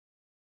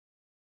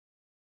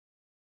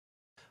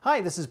Hi,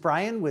 this is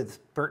Brian with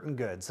Burton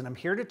Goods, and I'm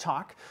here to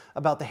talk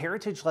about the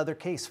heritage leather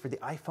case for the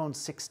iPhone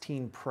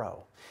 16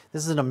 Pro.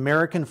 This is an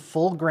American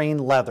full-grain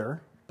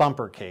leather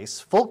bumper case,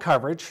 full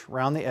coverage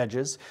around the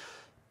edges,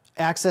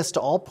 access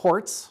to all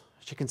ports,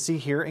 as you can see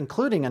here,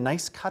 including a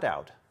nice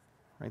cutout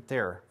right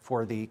there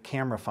for the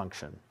camera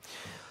function.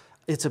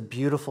 It's a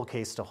beautiful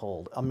case to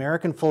hold.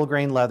 American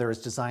full-grain leather is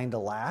designed to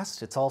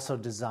last. It's also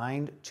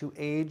designed to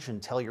age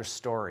and tell your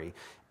story.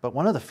 But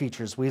one of the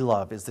features we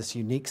love is this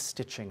unique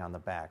stitching on the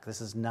back.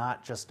 This is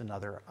not just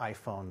another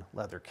iPhone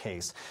leather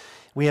case.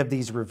 We have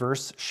these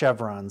reverse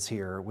chevrons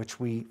here, which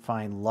we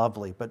find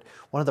lovely. But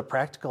one of the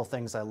practical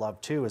things I love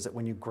too is that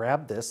when you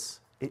grab this,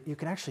 you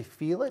can actually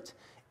feel it,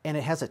 and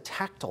it has a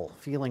tactile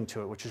feeling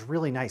to it, which is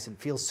really nice and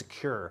feels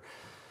secure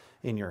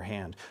in your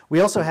hand.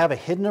 We also have a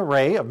hidden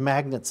array of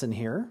magnets in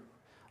here.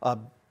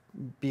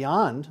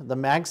 Beyond the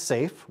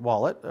MagSafe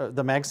wallet,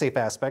 the MagSafe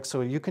aspect,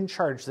 so you can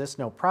charge this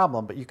no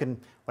problem, but you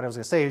can, what I was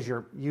going to say is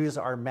use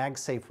our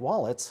MagSafe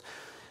wallets,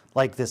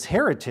 like this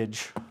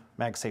Heritage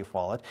MagSafe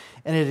wallet,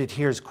 and it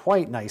adheres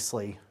quite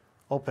nicely.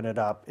 Open it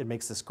up, it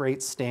makes this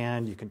great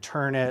stand, you can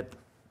turn it,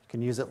 you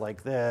can use it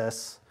like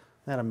this.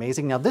 Isn't that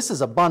amazing? Now this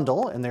is a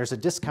bundle, and there's a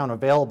discount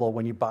available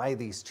when you buy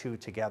these two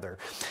together.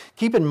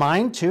 Keep in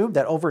mind too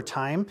that over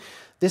time,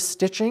 this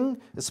stitching,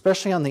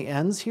 especially on the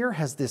ends here,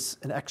 has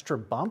an extra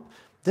bump.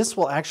 This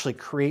will actually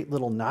create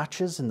little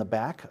notches in the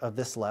back of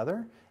this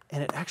leather,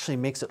 and it actually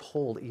makes it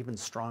hold even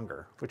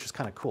stronger, which is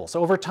kind of cool.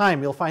 So over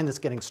time, you'll find this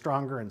getting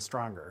stronger and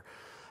stronger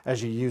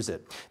as you use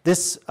it.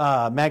 This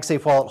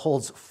MagSafe wallet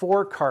holds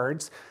 4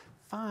 cards,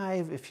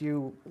 5 if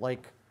you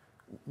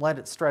let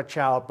it stretch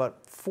out,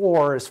 but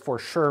 4 is for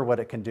sure what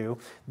it can do.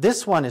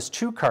 This one is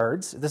 2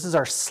 cards. This is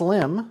our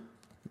slim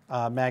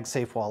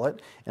MagSafe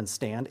wallet and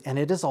stand, and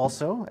it is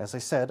also, as I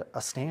said,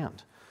 a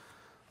stand.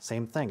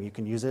 Same thing, you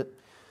can use it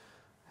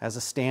as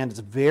a stand.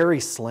 It's very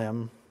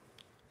slim,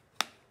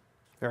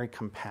 very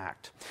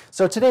compact.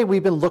 So today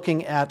we've been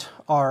looking at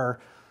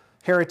our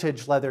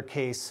heritage leather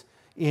case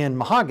in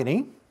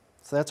mahogany.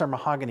 So that's our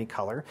mahogany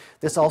color.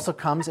 This also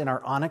comes in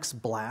our onyx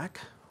black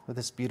with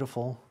this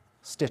beautiful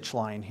stitch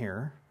line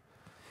here.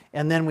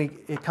 And then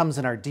it comes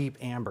in our deep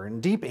amber.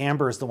 And deep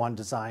amber is the one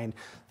designed,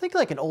 think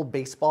like an old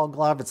baseball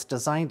glove. It's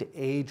designed to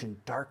age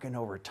and darken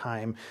over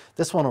time.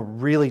 This one will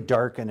really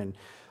darken, and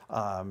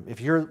if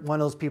you're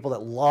one of those people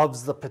that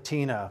loves the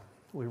patina,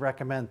 we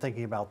recommend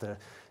thinking about the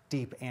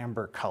deep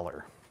amber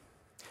color.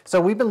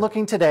 So we've been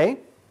looking today,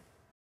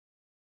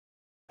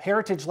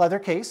 heritage leather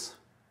case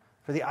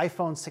for the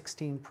iPhone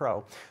 16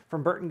 Pro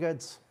from Burton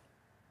Goods.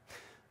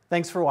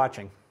 Thanks for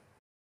watching.